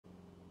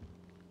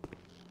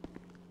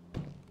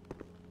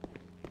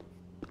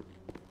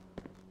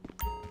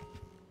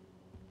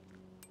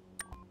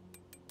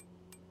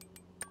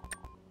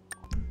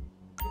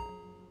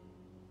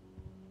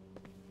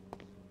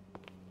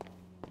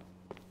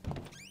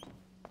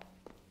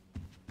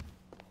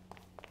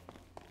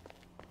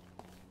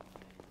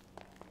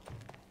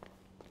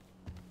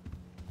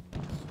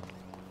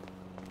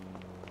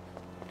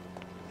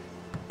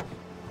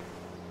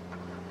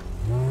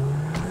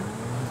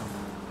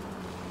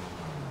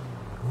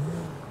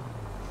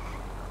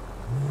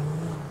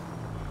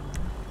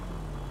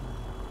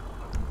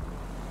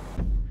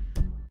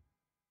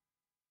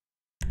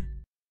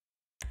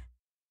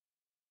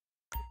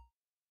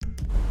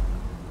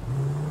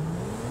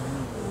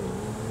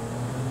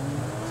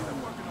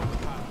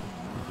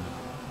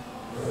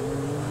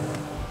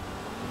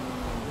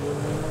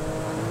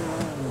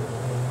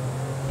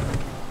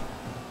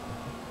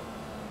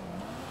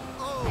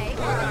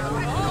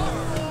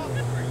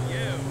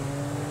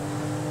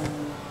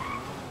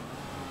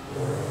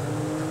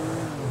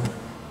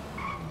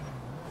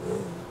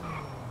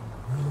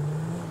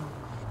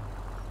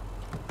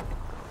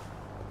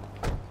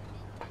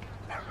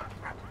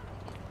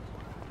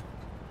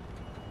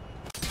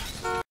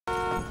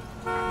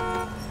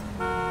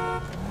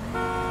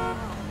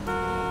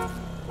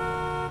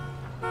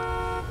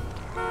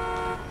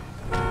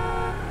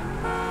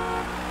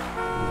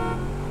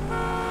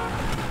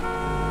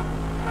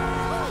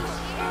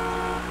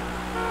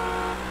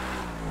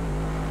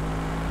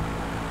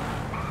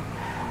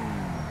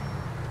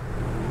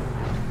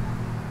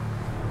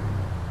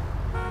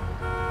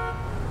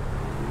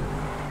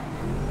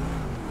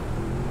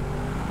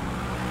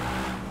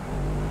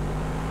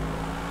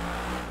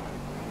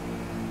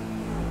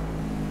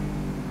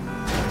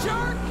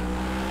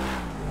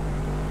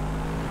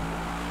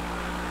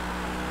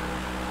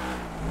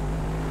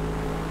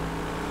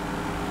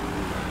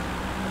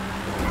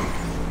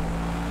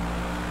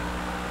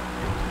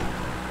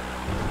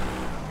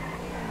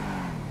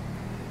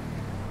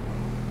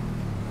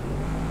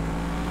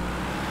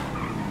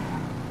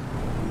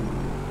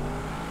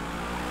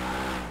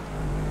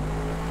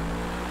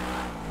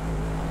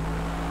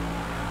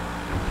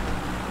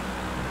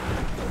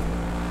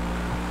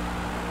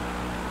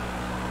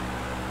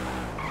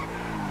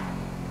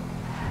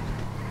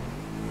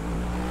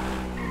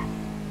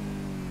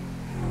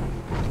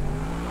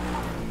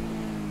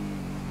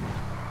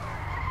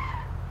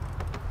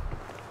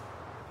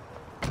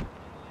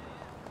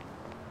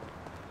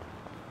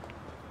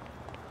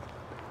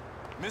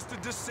Mr.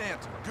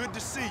 DeSanta, good to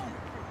see you.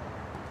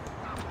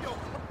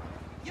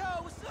 Yo,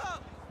 what's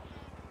up?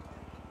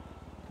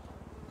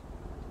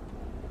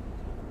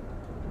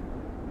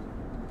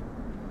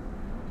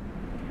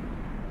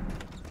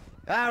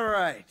 All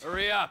right.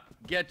 Hurry up.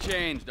 Get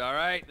changed, all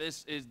right?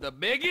 This is the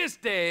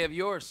biggest day of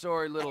your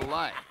sorry little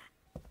life.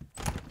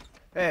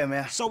 Hey,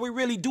 man. So we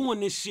really doing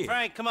this shit?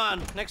 Frank, come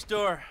on, next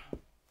door.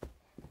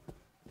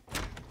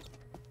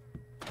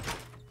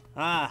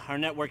 Ah, our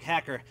network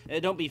hacker.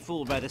 Don't be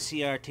fooled by the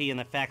CRT and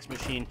the fax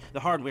machine. The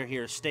hardware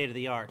here is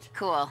state-of-the-art.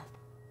 Cool.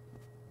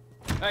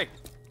 Hey,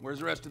 where's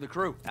the rest of the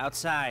crew?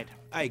 Outside.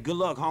 Hey, good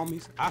luck,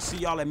 homies. I'll see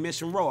y'all at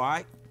Mission Row, all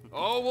right?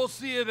 Oh, we'll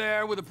see you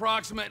there with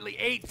approximately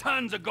 8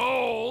 tons of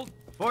gold.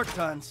 4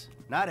 tons,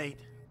 not 8.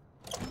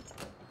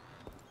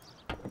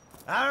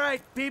 All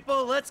right,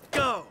 people, let's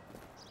go.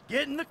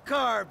 Get in the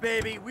car,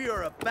 baby. We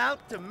are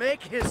about to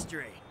make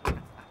history.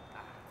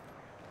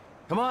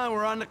 Come on,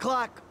 we're on the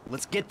clock.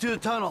 Let's get to the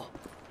tunnel.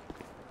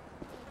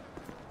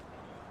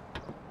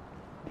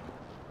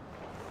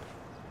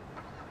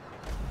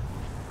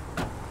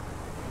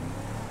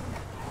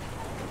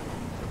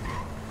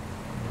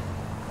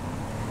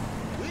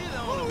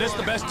 This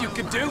the best you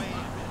could do?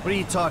 What are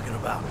you talking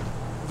about?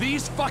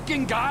 These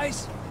fucking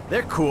guys?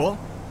 They're cool.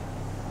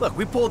 Look,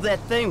 we pulled that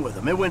thing with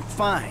them. It went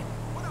fine.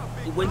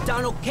 It went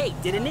down okay,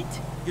 didn't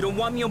it? You don't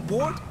want me on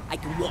board? I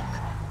can walk.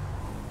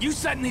 You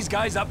setting these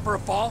guys up for a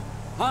fall?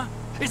 Huh?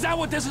 Is that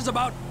what this is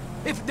about?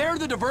 If they're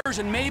the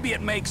diversion, maybe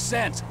it makes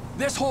sense.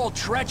 This whole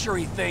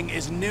treachery thing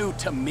is new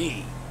to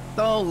me.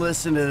 Don't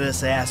listen to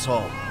this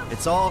asshole.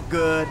 It's all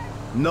good.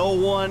 No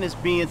one is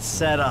being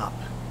set up.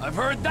 I've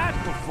heard that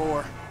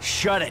before.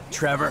 Shut it,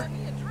 Trevor.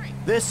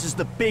 This is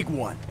the big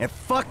one, and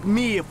fuck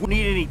me if we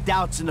need any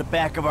doubts in the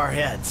back of our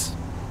heads.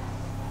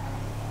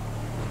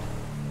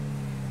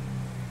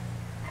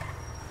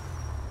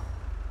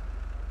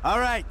 All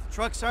right, the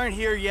trucks aren't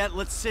here yet.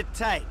 Let's sit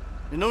tight.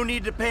 There's no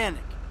need to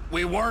panic.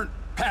 We weren't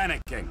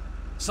panicking.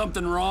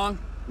 Something wrong?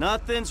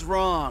 Nothing's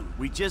wrong.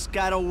 We just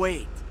gotta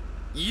wait.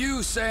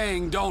 You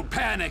saying don't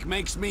panic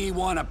makes me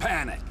want to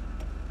panic.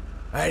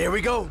 All right, here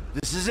we go.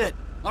 This is it.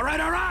 All right,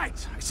 all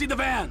right. I see the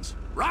vans.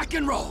 Rock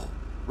and roll.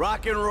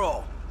 Rock and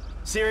roll.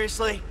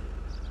 Seriously?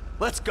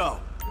 Let's go.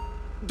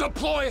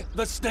 Deploy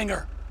the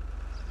Stinger.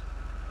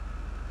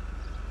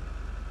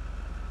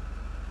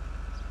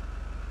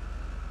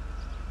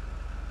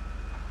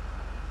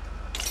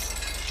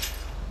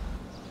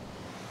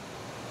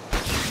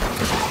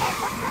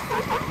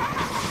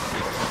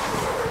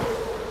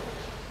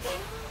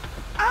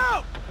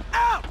 Out!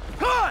 Out!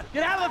 Come on!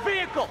 Get out of the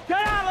vehicle!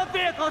 Get out of the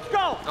vehicle! Let's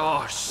go!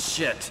 Oh,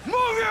 shit. Move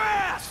your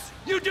ass!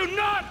 You do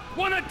not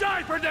want to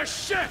die for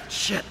this shit!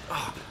 Shit.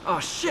 Oh,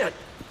 shit.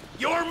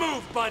 Your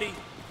move, buddy.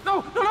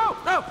 No!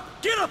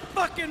 Get a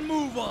fucking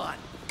move on!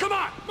 Come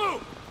on,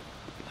 move!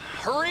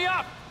 Hurry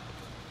up!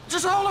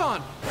 Just hold on.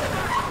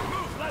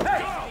 Move,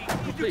 let's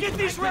go! You get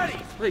these ready!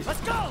 Please.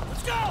 Let's go!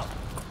 Let's go!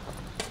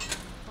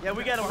 Yeah,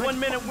 we got a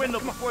 1-minute window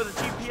before the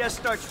GPS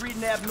starts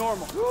reading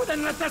abnormal. Ooh,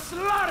 then let the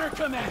slaughter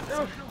commence!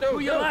 Who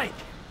you like?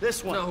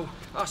 This one. No.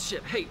 Oh,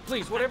 shit. Hey,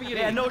 please, whatever you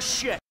Yeah, need. no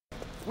shit.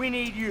 We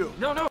need you.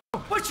 No.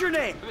 What's your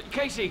name?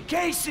 Casey.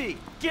 Casey!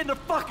 Get in the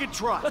fucking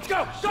truck! Let's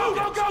go!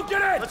 Go,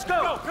 get in! Let's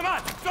go! Come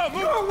on, go,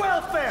 move! Your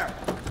welfare!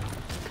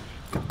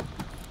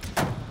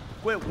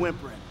 Quit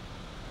whimpering.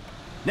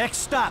 Next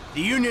stop,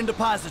 the Union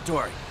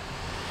Depository.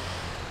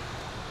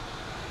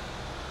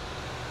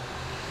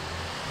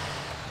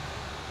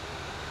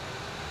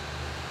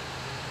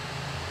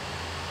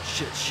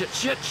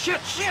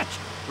 Shit.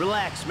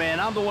 Relax, man.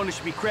 I'm the one who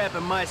should be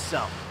crapping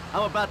myself.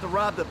 I'm about to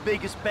rob the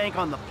biggest bank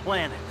on the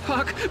planet.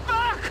 Fuck.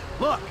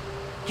 Look,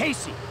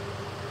 Casey,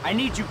 I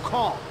need you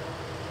calm.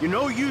 You're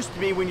no use to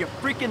me when you're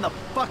freaking the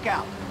fuck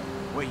out.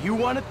 What you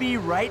want to be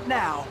right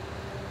now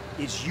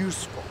is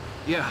useful.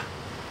 Yeah,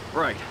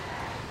 right.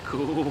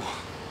 Cool.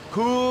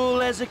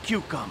 Cool as a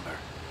cucumber.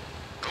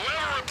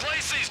 Whoever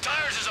replaced these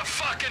tires is a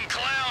fucking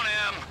clown,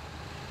 Em.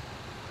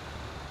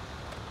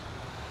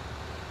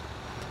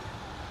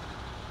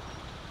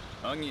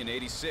 Onion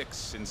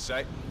 86 in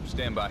sight.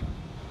 Stand by.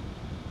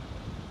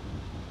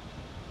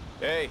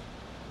 Hey,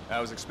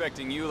 I was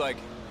expecting you like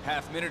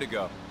half-minute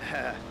ago.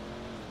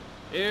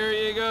 Here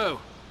you go.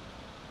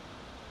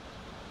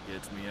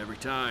 Gets me every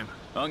time.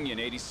 Onion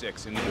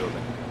 86 in the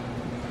building.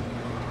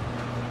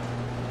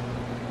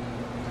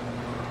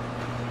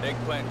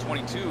 Eggplant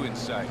 22 in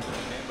sight.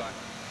 Stand by.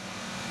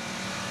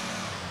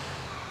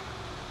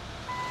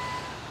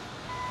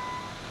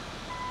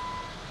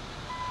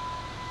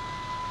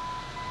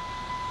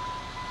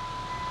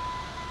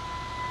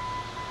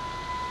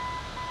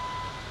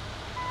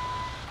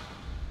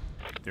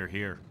 They're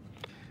here.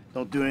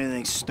 Don't do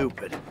anything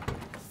stupid.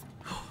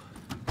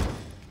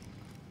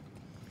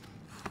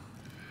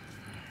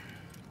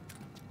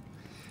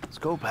 Let's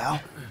go, pal.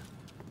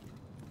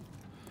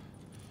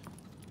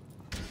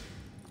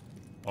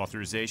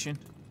 Authorization?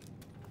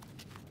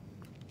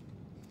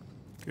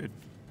 Good.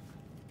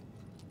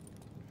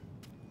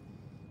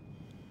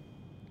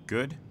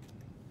 Good?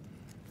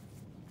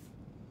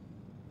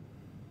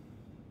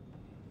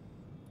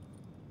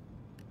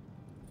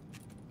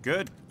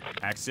 Good.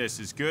 Access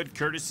is good.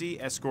 Courtesy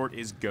escort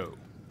is go.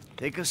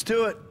 Take us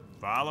to it.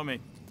 Follow me.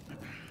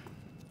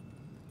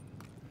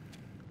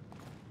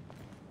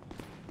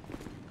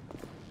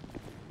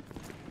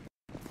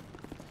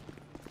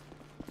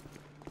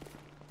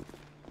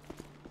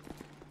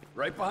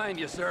 Right behind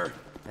you, sir.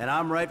 And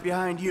I'm right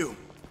behind you.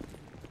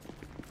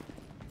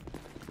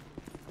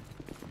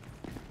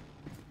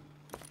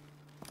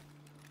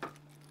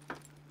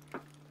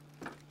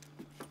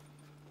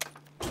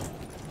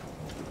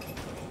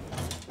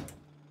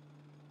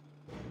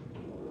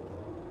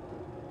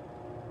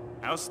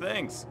 How's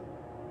things?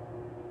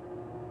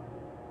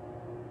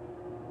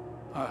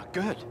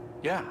 Good.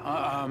 Yeah,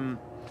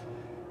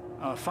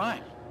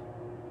 fine.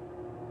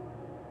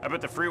 I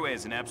bet the freeway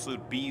is an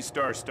absolute B***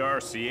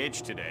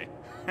 CH today.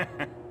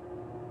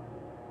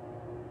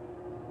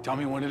 Tell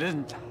me when it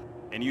isn't.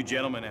 And you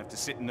gentlemen have to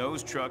sit in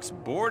those trucks,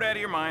 bored out of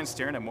your minds,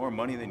 staring at more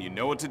money than you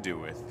know what to do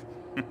with.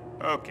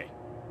 Okay.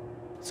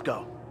 Let's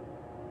go.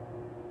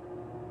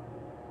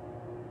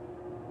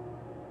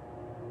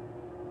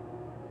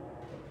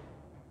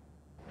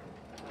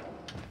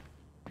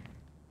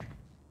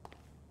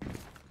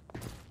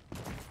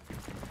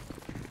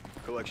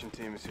 Collection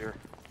team is here.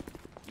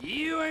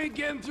 You ain't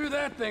getting through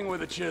that thing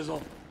with a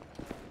chisel.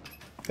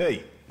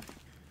 Hey,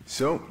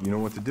 so, you know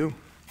what to do?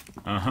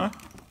 Uh-huh.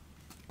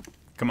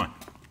 Come on.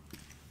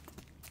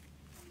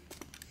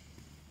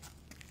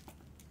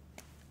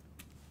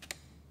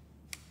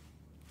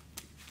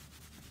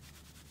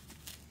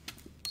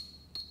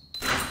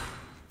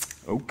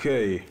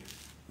 Okay.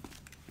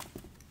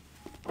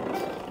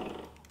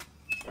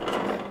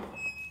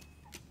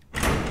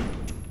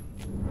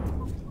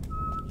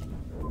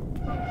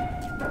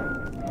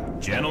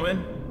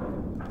 Gentlemen?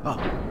 Oh,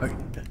 okay.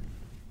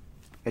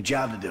 A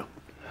job to do.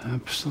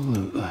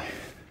 Absolutely.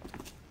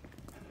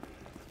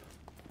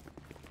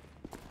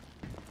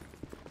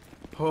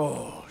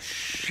 Oh,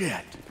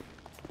 shit.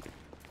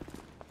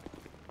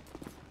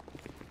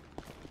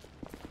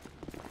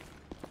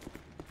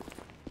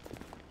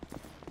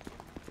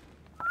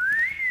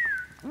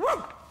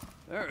 Woo!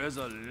 There is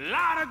a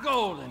lot of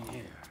gold in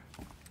here.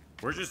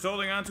 We're just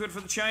holding on to it for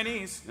the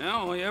Chinese.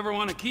 Well, you ever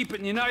want to keep it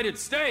in the United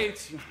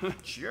States?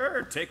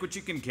 Sure, take what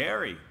you can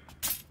carry.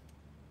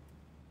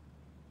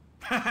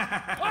 That's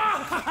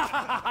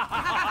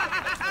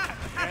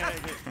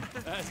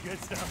good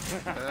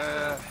stuff.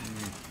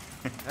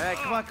 All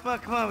right,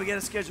 come on. We got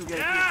a schedule.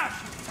 Yeah!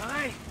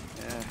 Aye.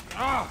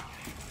 Oh.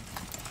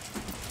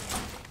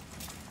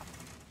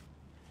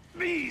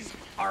 These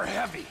are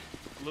heavy.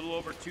 A little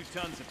over 2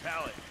 tons a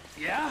pallet.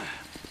 Yeah?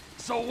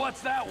 So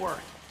what's that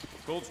worth?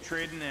 Gold's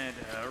trading at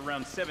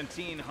around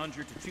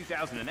 1,700 to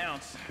 2,000 an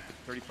ounce.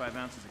 35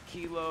 ounces a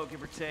kilo,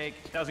 give or take.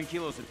 1,000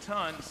 kilos a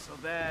ton, so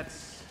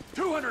that's...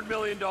 $200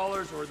 million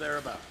or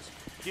thereabouts.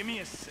 Give me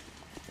a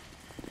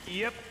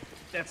Yep,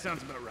 that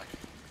sounds about right.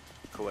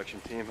 Collection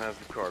team has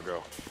the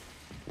cargo.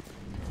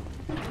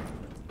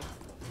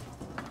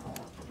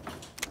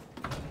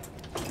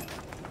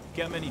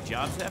 Got many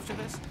jobs after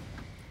this?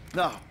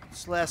 No,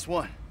 it's the last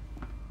one.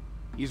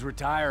 He's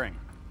retiring.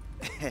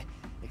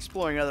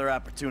 Exploring other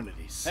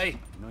opportunities. Hey, you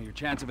know your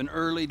chance of an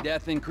early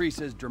death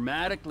increases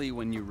dramatically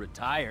when you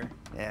retire.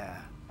 Yeah,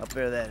 I'll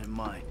bear that in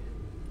mind.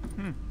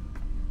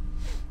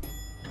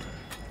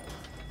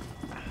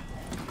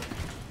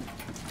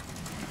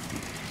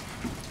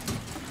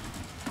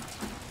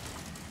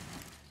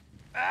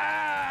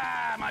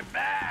 Ah, my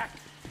back!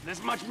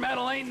 This much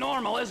metal ain't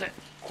normal, is it?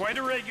 Quite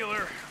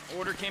irregular.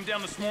 Order came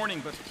down this morning,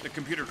 but the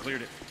computer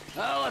cleared it.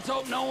 Well, let's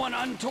hope no one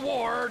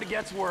untoward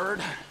gets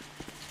word.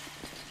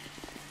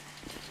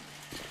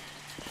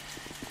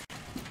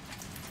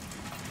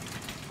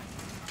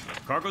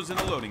 Cargo's in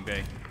the loading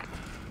bay.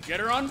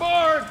 Get her on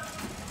board!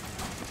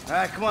 All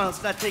right, come on.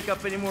 Let's not take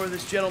up any more of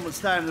this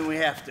gentleman's time than we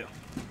have to.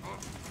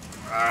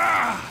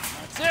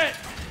 That's it!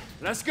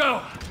 Let's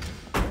go!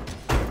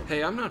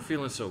 Hey, I'm not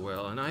feeling so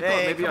well, and I thought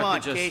Hey, maybe come I on,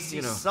 could just, Casey,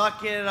 you know...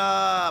 suck it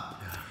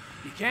up.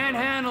 You can't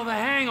handle the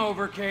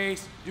hangover,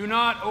 Case. Do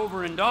not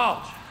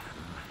overindulge.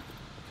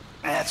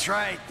 That's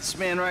right. This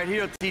man right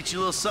here will teach you a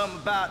little something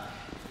about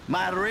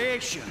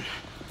moderation.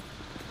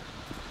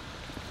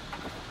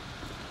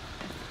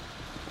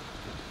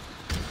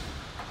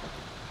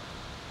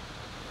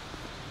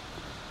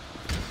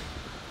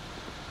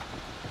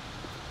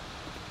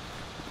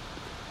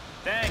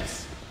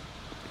 Thanks.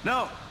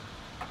 No.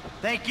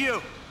 Thank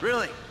you.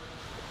 Really.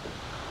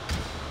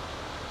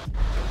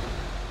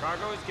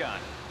 Cargo is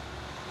gone.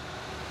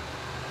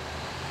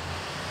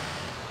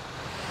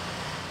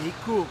 Be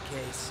cool,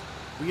 Case.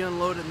 We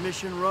unload at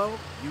Mission Row,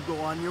 you go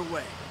on your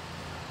way.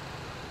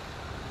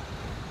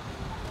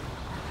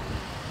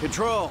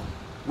 Control,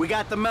 we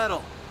got the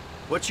metal.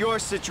 What's your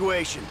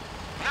situation?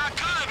 Not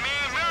good,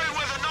 man.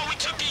 Merriweather know we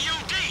took the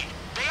UD.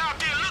 They out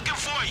there looking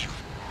for you.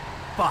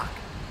 Fuck.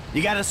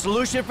 You got a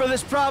solution for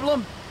this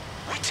problem?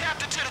 We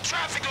tapped into the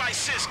traffic light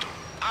system.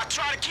 I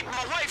try to keep them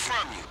away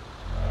from you.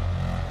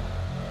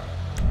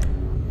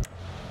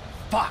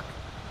 Fuck.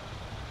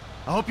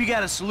 I hope you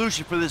got a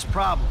solution for this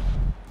problem.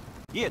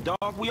 Yeah,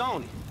 dog, we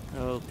on it.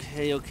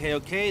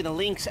 Okay. The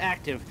link's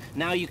active.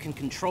 Now you can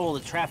control the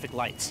traffic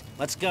lights.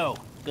 Let's go.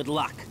 Good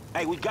luck.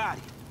 Hey, we got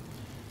it.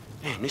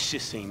 Man, this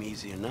shit seem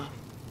easy enough.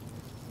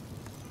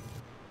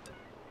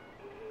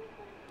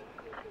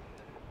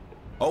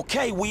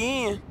 Okay, we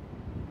in.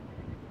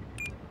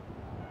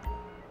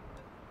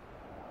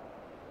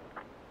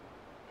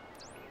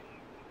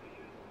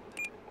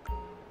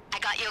 I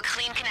got you a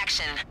clean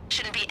connection.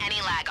 Shouldn't be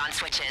any lag on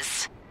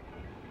switches.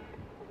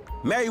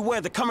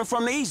 Merriweather coming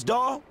from the east,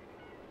 dawg.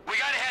 We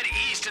gotta head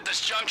east at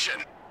this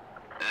junction.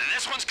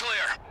 This one's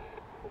clear.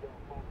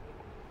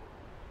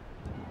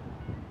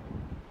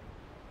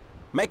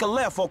 Make a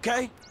left,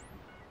 okay?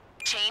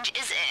 Change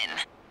is in.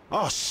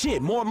 Oh,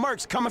 shit, more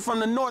mercs coming from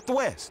the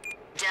northwest.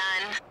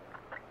 Done.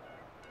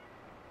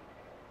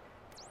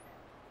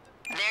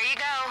 There you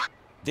go.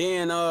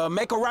 Then,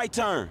 make a right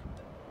turn.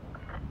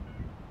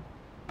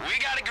 We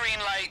got a green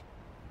light.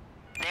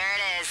 There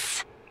it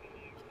is.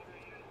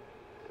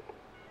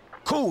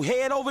 Cool,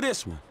 head over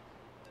this one.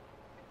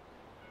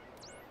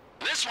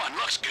 This one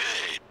looks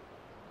good.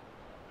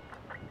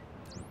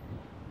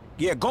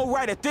 Yeah, go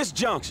right at this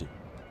junction.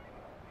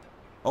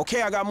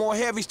 Okay, I got more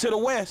heavies to the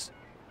west.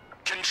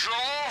 Control,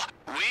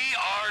 we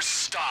are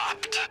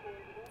stopped.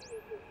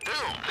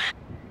 Boom.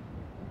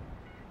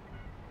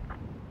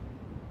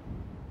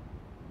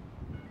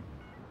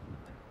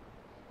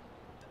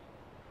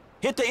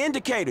 Hit the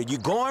indicator, you're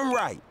going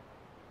right.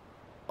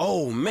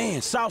 Oh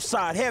man,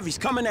 Southside heavies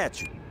coming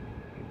at you.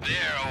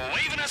 They're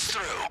waving us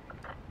through.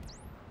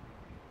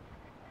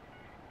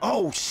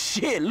 Oh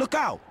shit, look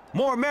out.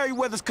 More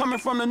Merriweather's coming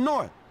from the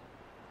north.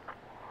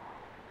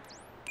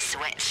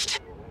 Switched.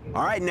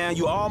 All right, now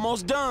you're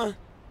almost done.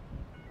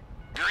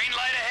 Green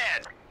light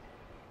ahead.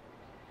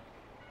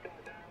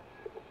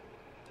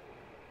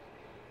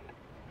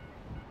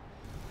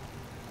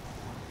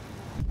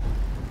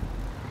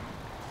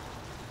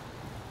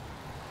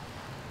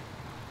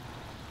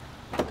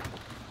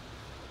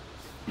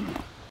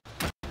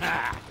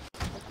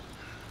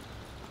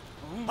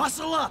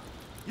 Hustle up!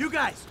 You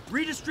guys,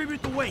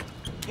 redistribute the weight.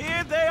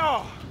 Here they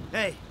are.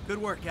 Hey, good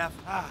work, F.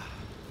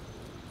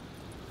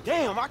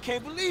 Damn, I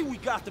can't believe we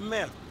got the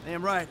medal.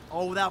 Damn right,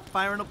 all without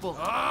firing a bullet.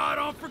 Oh,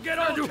 don't forget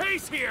our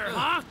case here,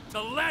 huh?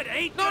 The lead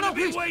ain't gonna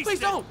be wasted. Please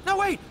don't! No,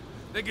 wait!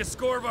 Biggest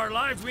score of our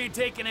lives, we ain't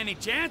taking any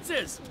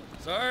chances.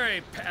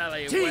 Sorry,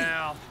 Pally, T.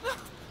 well...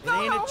 It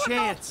ain't a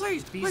chance.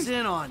 Please, He's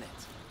in on it.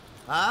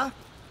 Huh?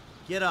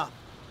 Get up.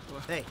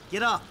 Hey,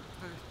 get up.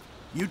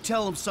 You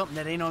tell him something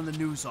that ain't on the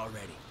news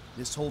already.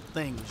 This whole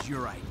thing was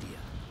your idea.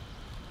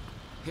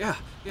 Yeah,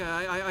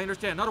 I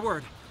understand. Not a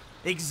word.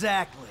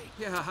 Exactly.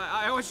 Yeah,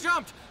 I always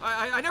jumped.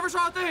 I never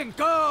saw a thing.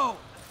 Go!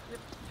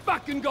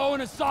 Fucking going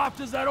as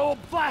soft as that old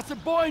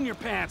flaccid boy in your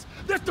pants.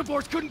 This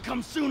divorce couldn't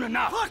come soon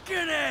enough. Fucking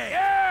A!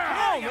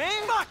 Yeah! Oh,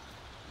 man. Fuck.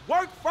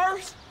 Work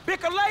first,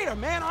 bicker later,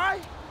 man, all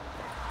right?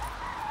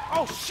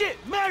 Oh, shit,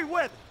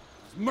 Merriweather.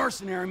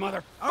 Mercenary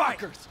motherfuckers. All right,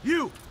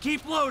 you,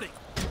 keep loading.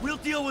 We'll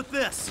deal with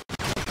this.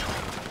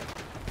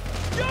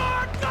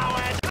 You're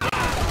going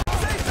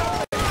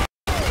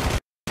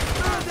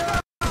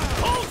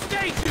Hold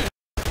station!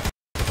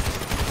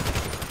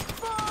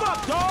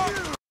 Fuck, dog.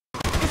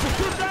 It's a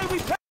good thing we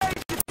paid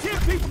the 10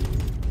 people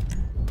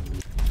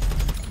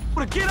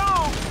to get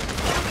on.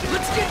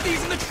 Let's get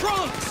these in the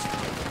trunks!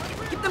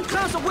 Get them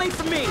clowns away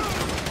from me!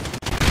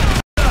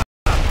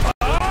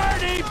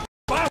 Party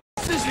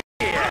bosses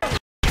here!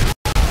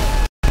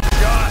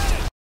 Just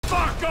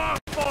fuck off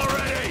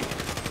already!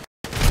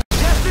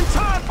 Just in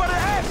time for the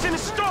action to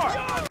start.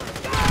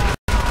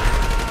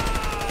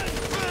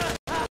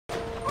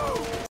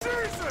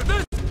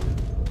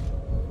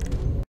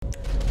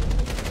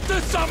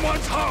 This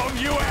someone's home,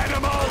 you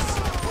animals!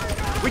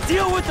 We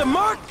deal with the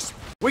mercs,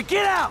 we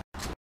get out!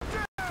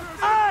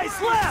 Eyes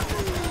left!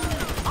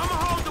 I'ma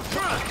hold the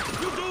front.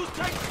 You dudes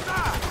take the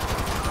side.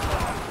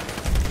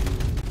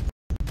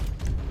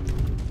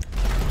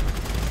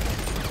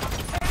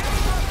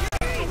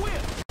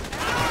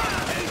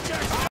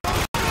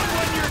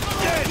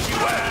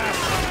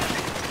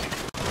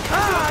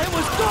 Ah, it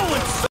was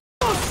going so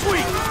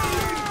sweet!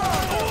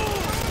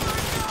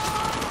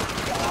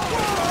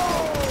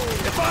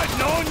 If I'd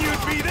known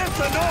you'd be this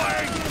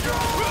annoying!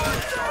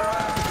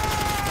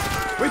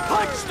 We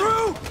punch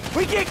through,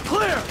 we get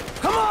clear!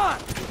 Come on!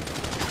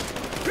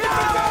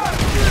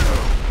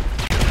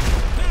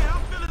 Man,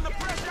 I'm feeling the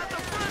pressure at the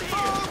front here.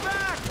 Fall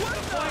back. The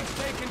flank's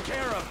taken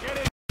care of. Get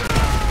in!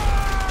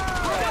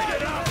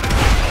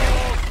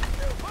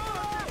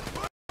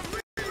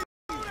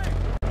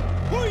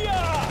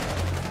 Booyah!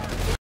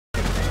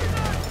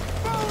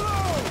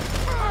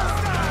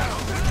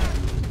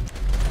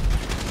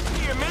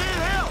 Here, man,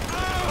 help!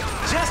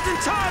 Just in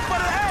time for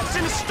the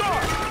action to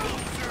start.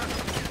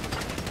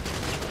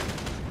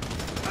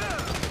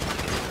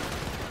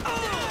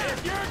 If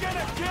you're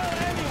gonna kill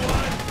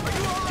anyone,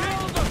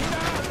 kill the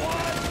fat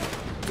one!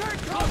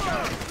 Take cover!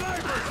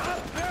 Snipers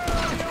up there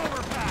on the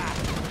overpass!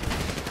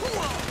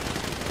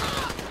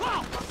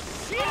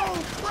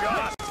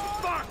 Just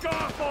fuck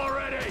off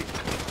already!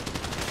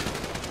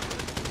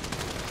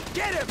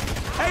 Get him!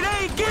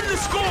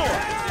 score!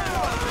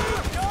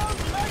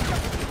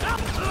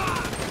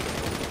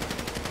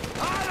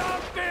 I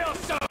don't feel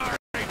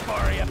sorry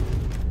for you.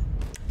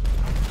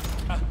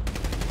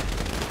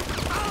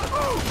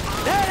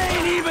 That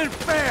ain't even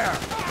fair!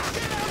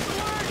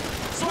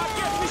 So I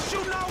guess we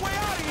shooting our way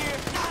out of here.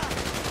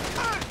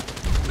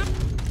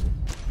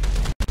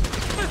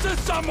 This is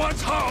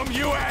someone's home,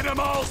 you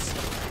animals!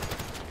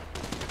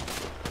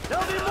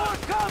 There'll be more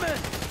coming!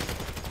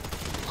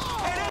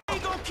 Hey, they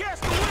ain't gonna catch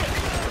the whip!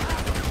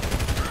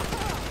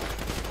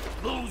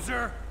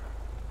 Loser!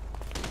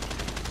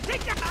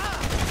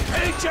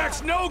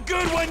 Paycheck's no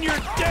good when you're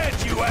dead,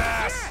 you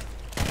ass!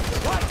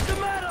 Watch the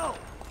metal!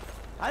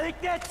 I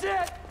think that's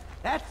it!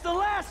 That's the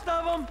last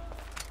of them!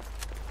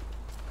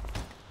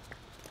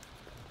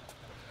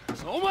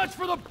 So much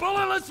for the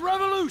bulletless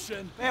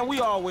revolution! Man, we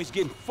always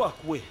getting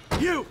fucked with.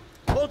 You!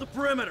 Hold the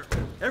perimeter!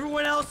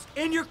 Everyone else,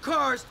 in your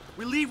cars!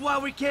 We leave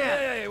while we can!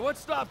 Hey, what's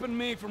stopping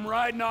me from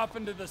riding off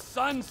into the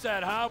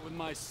sunset, huh? With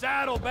my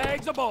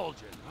saddlebags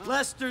a-bulging, huh?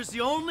 Lester's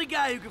the only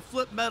guy who can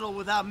flip metal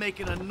without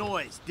making a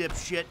noise,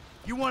 dipshit.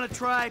 You wanna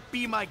try?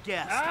 Be my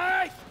guest. All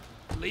right,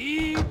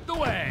 lead the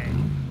way.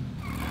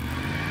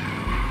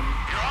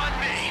 You're on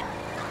me.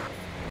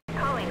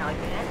 Calling all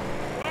units.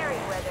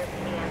 Merryweather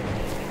PMC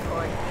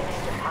reports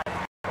unit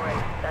depository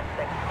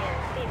suspect in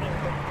receiving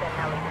system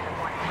alley in the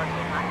morning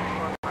parking lot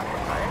for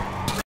muscle cars.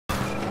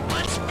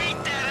 Let's beat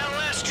that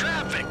LS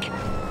traffic.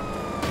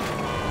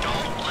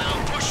 Don't let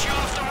them push you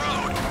off the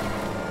road.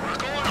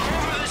 We're going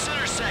over this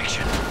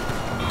intersection.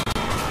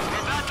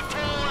 We're about to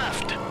pull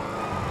left.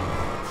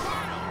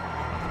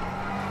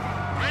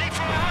 Ready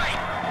for a right.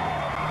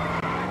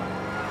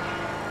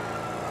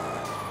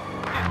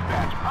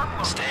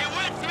 Stay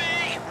with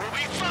me. We'll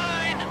be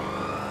fine.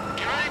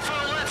 Get ready for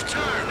a left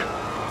turn.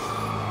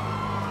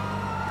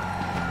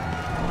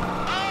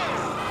 Oh,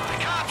 the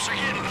cops are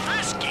getting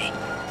frisky.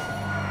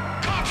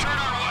 Cops are on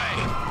our way.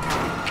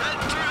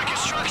 Cutting through the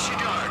construction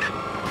yard.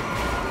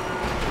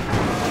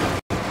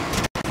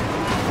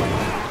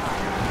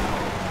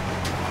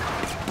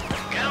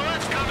 Got a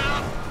left coming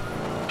up.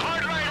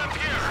 Hard right up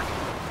here.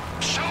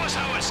 Show us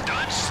how it's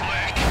done,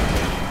 slick.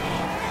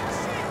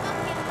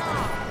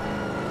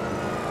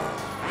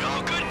 We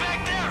all good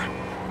back there?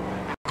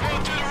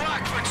 Going through the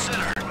Rockford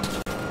Center.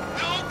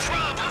 No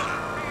problem.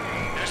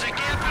 There's a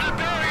gap in the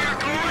barrier.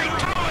 Go right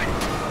through it.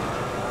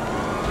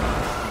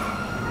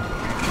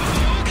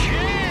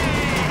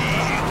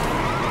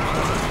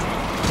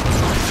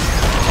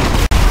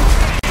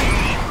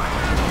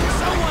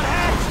 Someone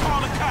had to call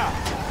the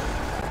cops.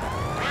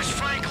 Where's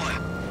Franklin?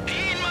 He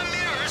ain't my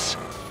mirrors.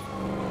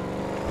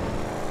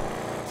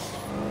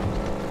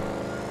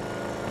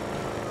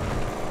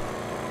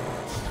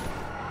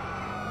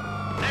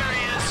 There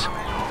he is.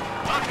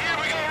 Up here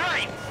we go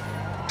right.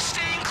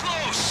 Staying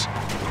close.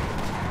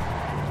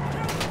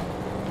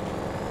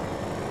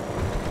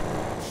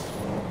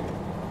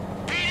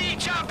 PD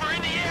chopper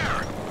in the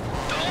air.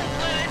 Don't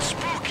let it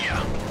spook you.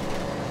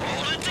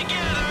 Hold it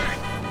together.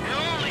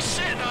 You're only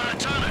sitting on a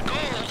ton of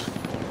gold.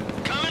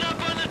 Coming up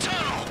on the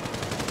tunnel.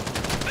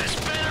 This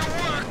better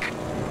work.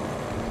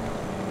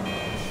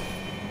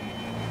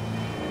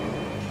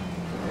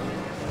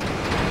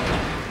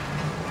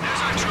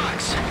 There's our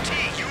trucks. T,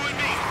 you and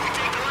me. We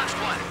take the left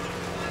one.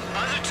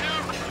 Other two,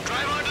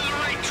 drive onto the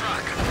right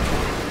truck.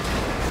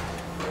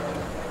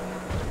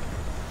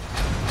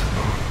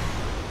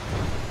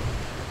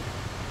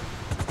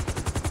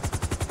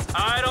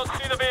 I don't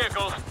see the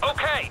vehicles.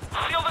 Okay,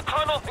 seal the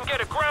tunnel and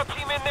get a ground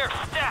team in there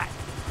stat.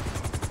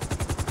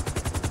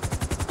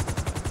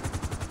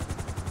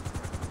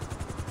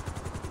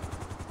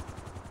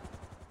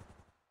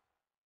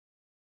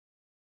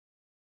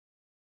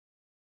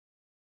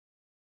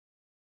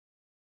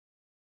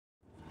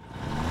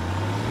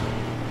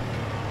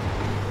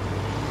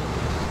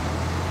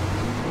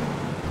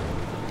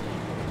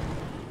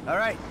 All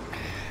right.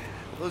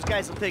 Those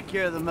guys will take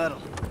care of the metal.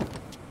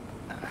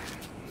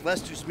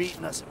 Lester's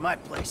meeting us at my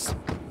place.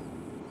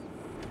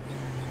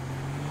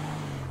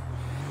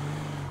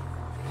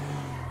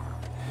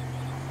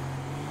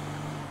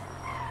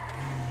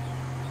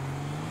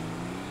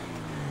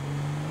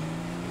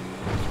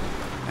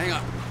 Hang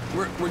on,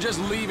 we're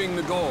just leaving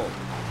the goal.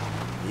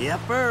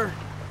 Yepper.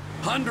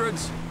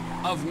 Hundreds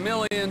of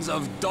millions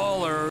of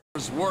dollars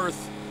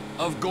worth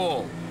of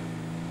gold.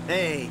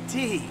 Hey,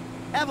 T,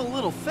 have a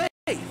little faith.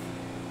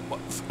 What?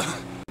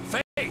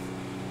 Faith?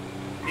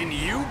 In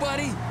you,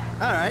 buddy?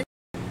 All right.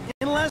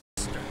 In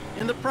Lester,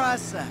 in the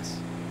process.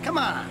 Come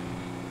on.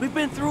 We've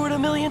been through it a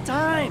million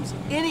times.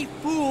 Any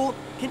fool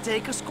can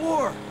take a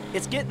score.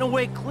 It's getting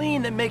away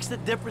clean that makes the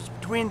difference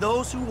between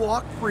those who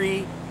walk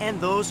free and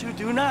those who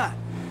do not.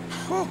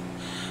 Whew.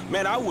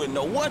 Man, I wouldn't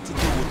know what to do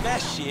with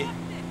that shit.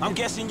 I'm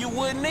guessing you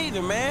wouldn't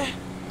either, man.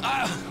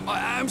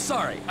 I'm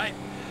sorry.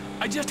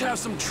 I just have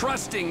some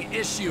trusting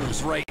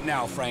issues right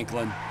now,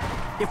 Franklin.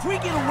 If we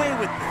get away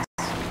with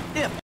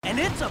this, and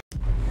it's a...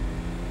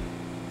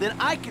 then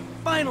I can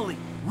finally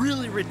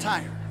really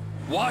retire.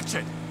 Watch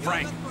it,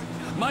 Frank.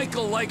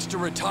 Michael likes to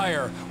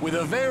retire with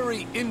a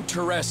very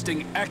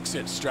interesting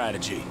exit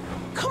strategy.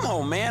 Come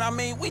on, man. I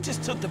mean, we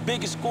just took the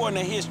biggest score in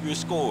the history of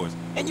scores,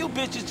 and you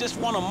bitches just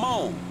want to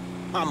moan.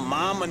 My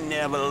mama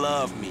never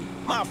loved me.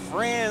 My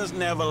friends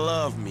never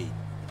loved me.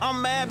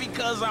 I'm mad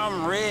because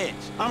I'm rich.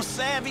 I'm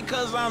sad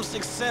because I'm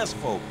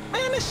successful.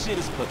 Man, this shit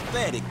is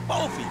pathetic,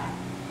 both of you.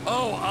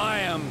 Oh, I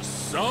am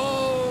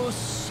so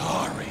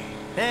sorry.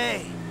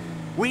 Hey,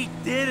 we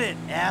did it,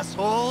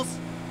 assholes.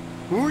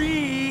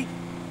 We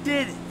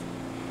did it.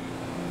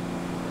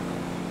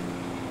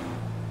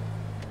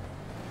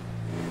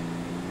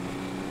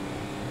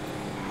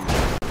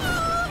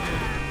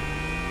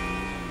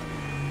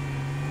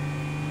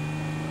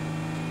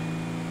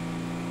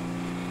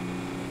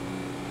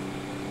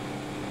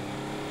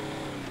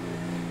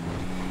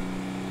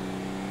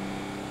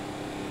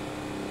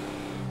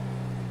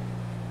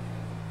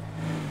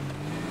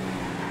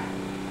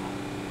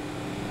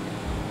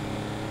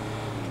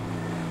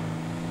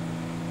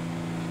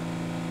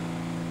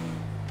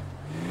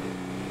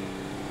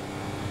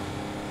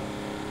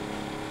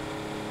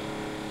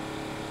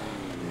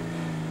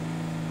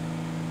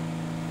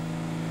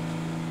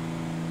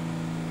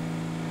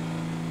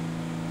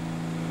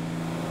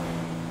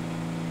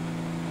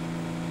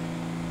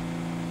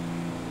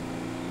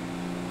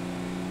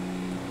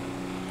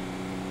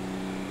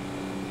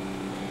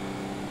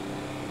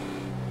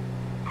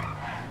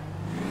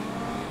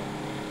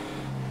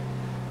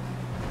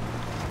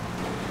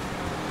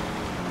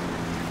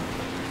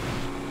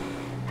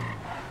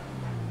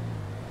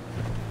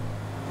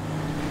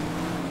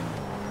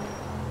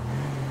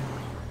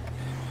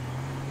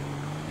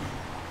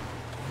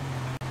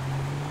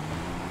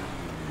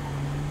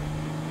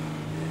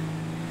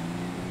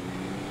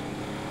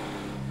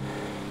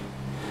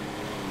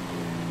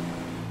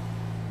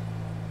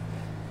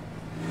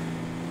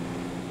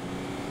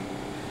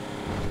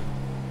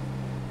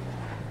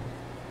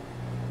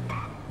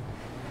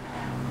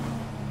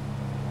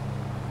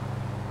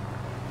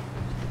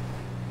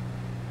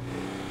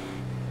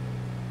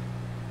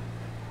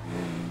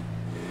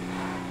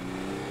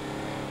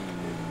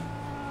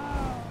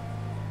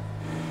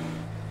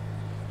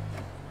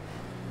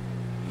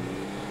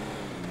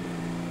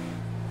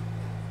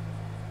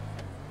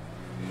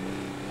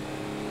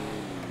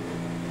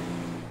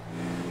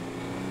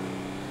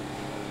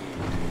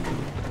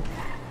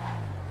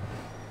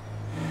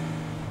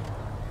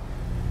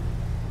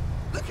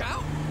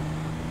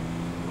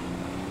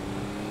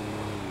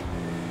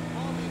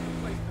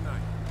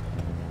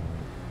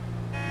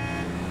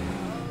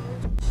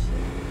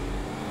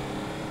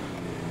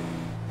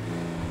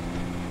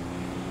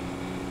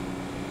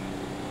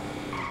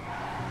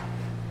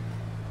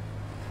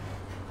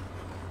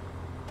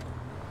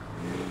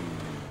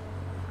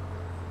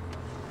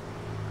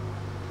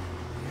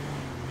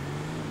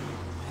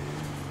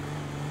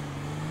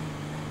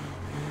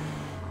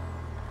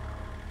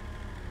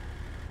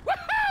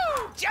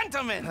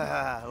 Gentlemen!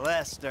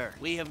 Lester.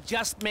 We have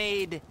just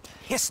made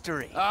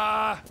history.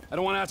 I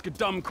don't want to ask a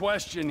dumb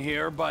question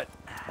here, but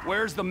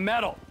where's the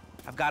metal?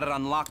 I've got it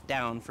on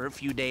lockdown for a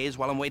few days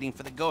while I'm waiting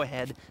for the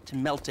go-ahead to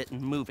melt it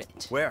and move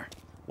it. Where?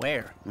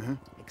 Where?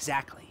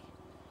 Exactly.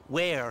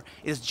 Where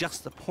is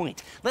just the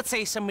point. Let's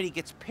say somebody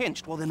gets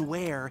pinched, well then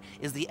where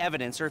is the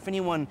evidence? Or if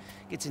anyone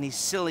gets any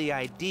silly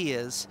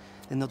ideas,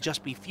 then they'll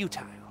just be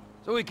futile.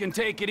 So we can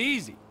take it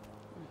easy,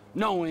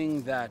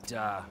 knowing that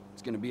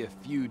it's gonna be a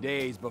few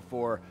days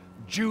before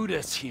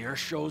Judas here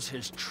shows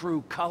his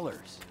true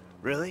colors.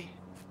 Really?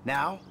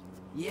 Now?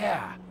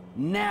 Yeah,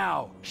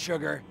 now,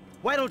 sugar.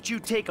 Why don't you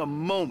take a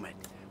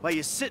moment while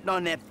you're sitting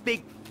on that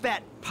big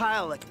fat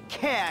pile of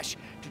cash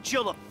to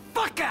chill the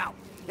fuck out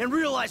and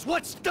realize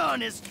what's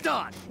done is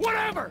done?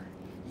 Whatever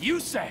you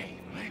say.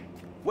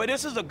 Well,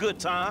 this is a good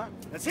time.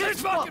 That's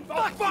This fucking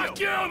fuck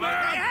you,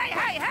 man!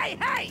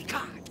 Hey!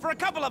 God, for a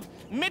couple of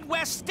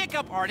Midwest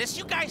stick-up artists,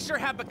 you guys sure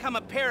have become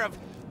a pair of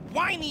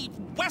whiny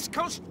West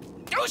Coast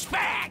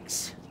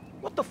douchebags!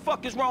 What the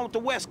fuck is wrong with the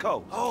West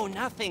Coast? Oh,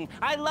 nothing.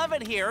 I love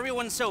it here.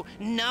 Everyone's so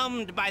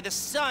numbed by the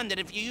sun that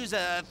if you use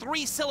a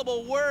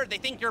 3-syllable word, they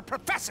think you're a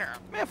professor.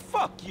 Man,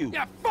 fuck you.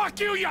 Yeah, fuck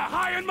you, you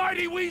high and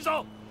mighty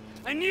weasel!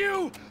 And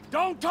you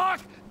don't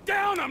talk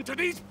down them to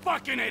these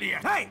fucking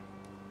idiots! Hey!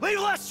 Leave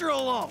Lester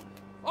alone!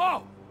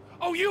 Oh,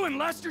 you and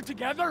Lester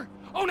together?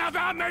 Oh, now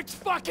that makes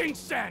fucking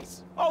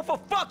sense! Oh, for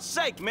fuck's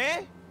sake,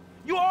 man.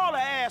 You all are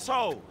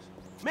assholes.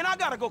 Man, I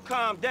gotta go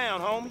calm down,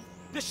 homie.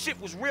 This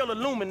shit was real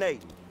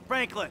illuminating.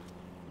 Franklin,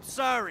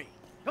 sorry.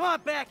 Come on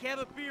back, have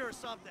a beer or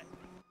something.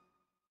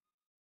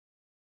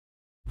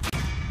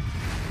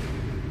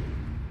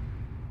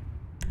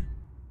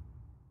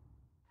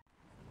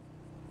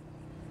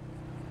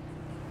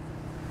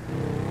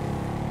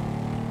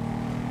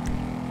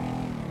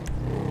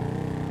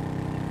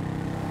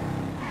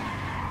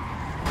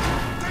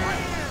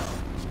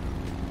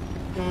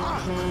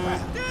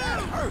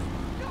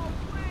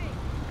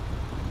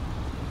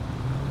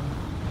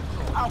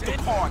 Out the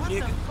car,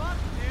 nigga. Fuck,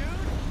 dude.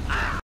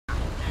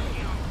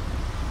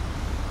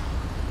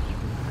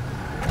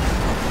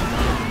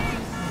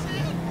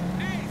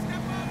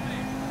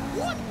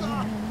 What the?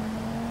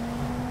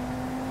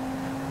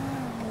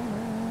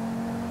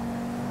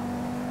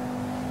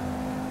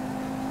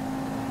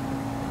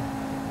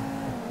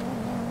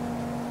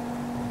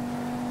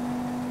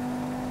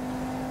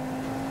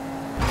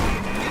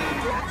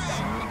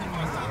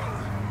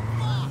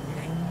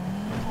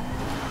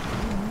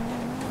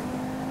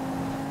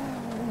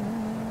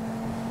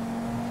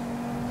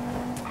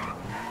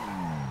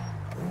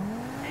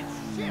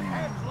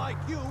 shitheads like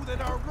you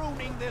that are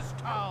ruining this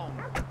town.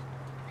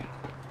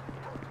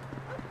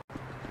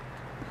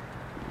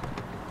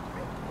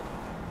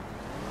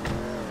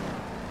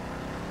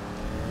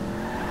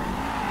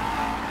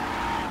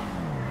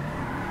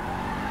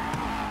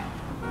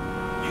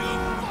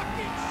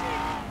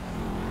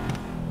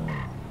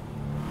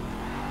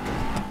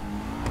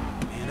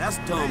 That's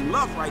dumb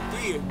luck right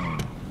there.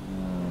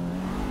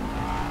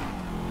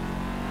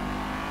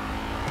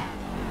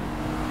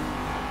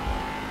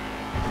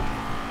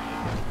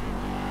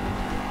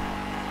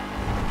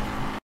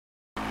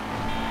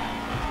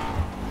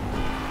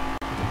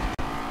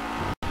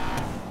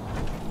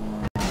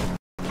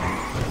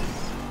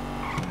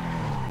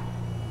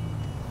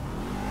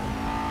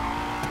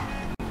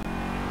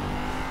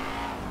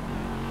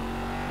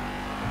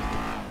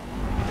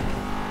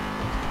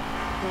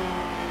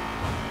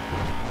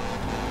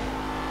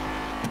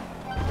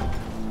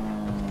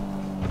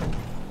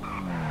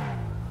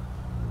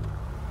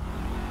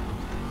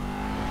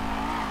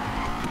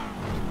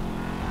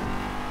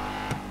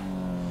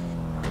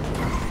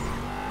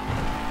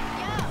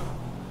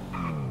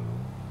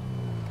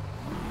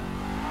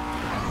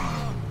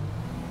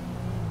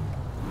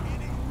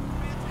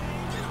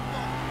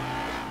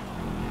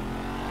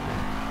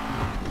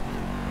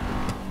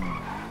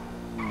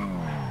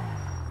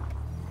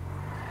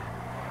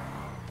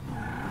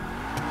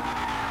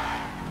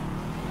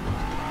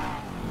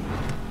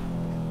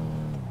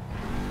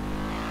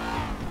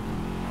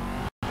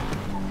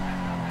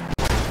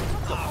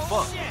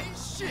 Fuck.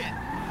 Shit!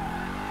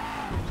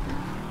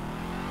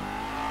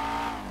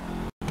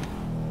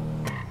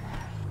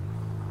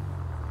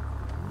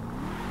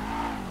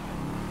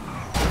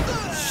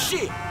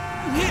 Shit!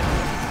 You hit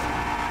me!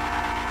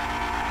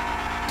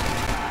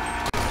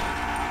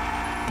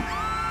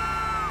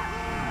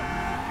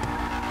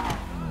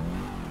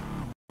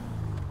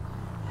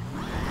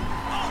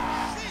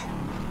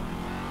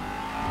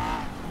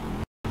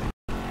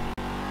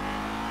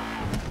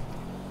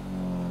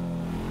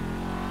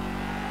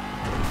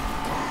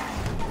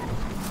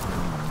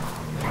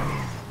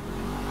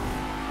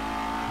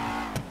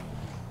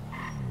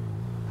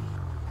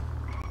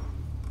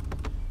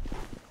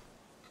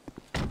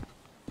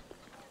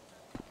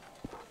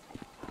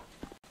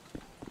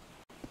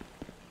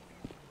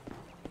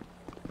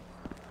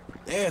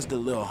 There's the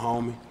little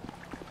homie.